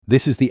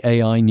This is the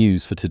AI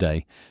news for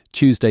today,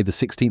 Tuesday the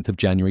 16th of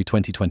January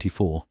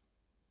 2024.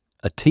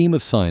 A team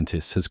of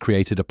scientists has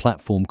created a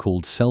platform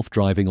called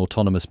Self-Driving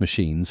Autonomous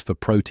Machines for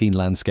Protein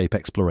Landscape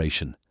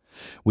Exploration,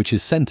 which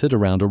is centered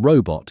around a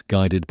robot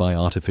guided by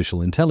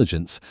artificial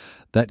intelligence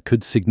that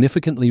could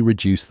significantly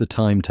reduce the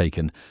time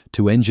taken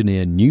to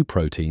engineer new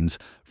proteins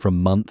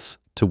from months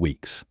to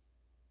weeks.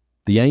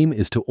 The aim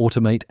is to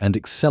automate and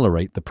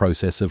accelerate the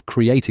process of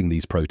creating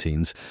these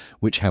proteins,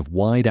 which have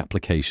wide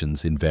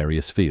applications in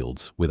various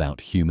fields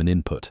without human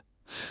input.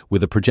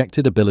 With a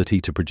projected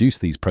ability to produce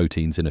these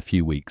proteins in a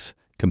few weeks,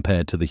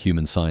 compared to the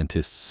human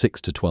scientists'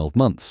 6 to 12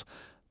 months,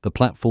 the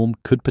platform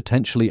could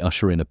potentially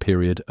usher in a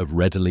period of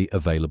readily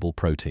available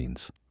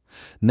proteins.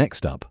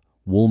 Next up,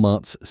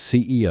 Walmart's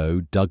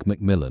CEO Doug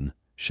McMillon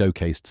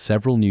showcased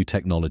several new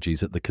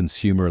technologies at the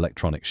Consumer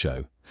Electronics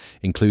Show,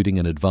 including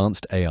an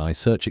advanced AI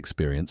search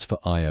experience for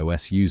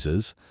iOS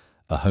users,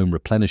 a home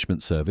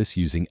replenishment service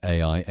using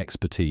AI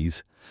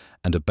expertise,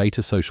 and a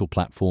beta social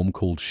platform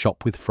called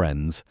Shop with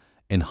Friends,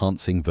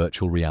 enhancing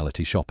virtual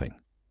reality shopping.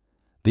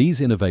 These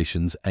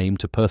innovations aim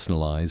to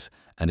personalize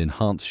and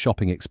enhance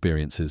shopping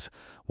experiences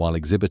while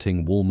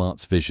exhibiting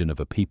Walmart's vision of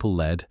a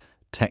people-led,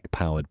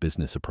 tech-powered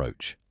business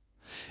approach.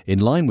 In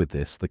line with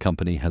this, the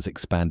company has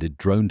expanded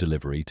drone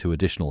delivery to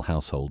additional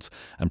households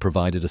and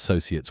provided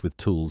associates with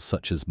tools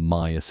such as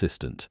My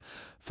Assistant,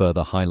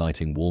 further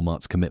highlighting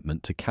Walmart's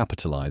commitment to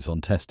capitalize on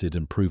tested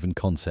and proven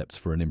concepts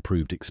for an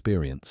improved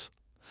experience.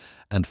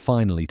 And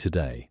finally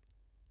today,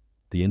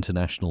 the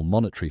International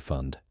Monetary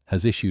Fund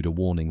has issued a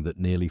warning that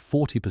nearly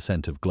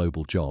 40% of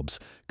global jobs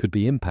could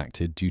be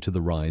impacted due to the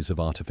rise of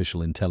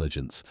artificial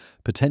intelligence,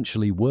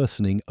 potentially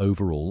worsening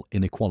overall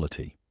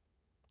inequality.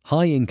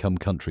 High-income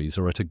countries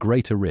are at a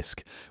greater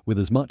risk, with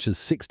as much as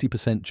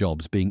 60%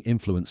 jobs being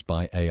influenced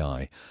by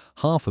AI,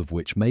 half of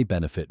which may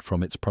benefit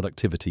from its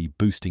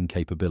productivity-boosting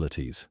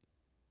capabilities.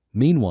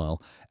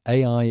 Meanwhile,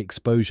 AI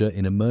exposure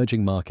in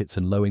emerging markets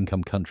and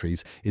low-income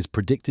countries is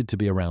predicted to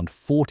be around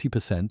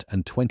 40%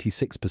 and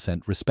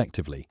 26%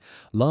 respectively,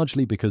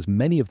 largely because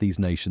many of these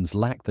nations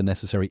lack the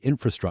necessary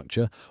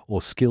infrastructure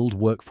or skilled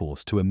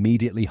workforce to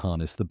immediately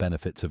harness the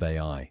benefits of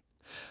AI.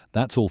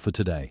 That's all for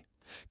today.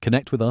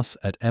 Connect with us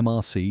at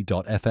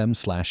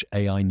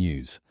mrc.fm/AI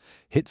news.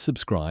 Hit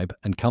subscribe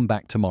and come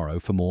back tomorrow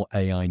for more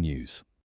AI news.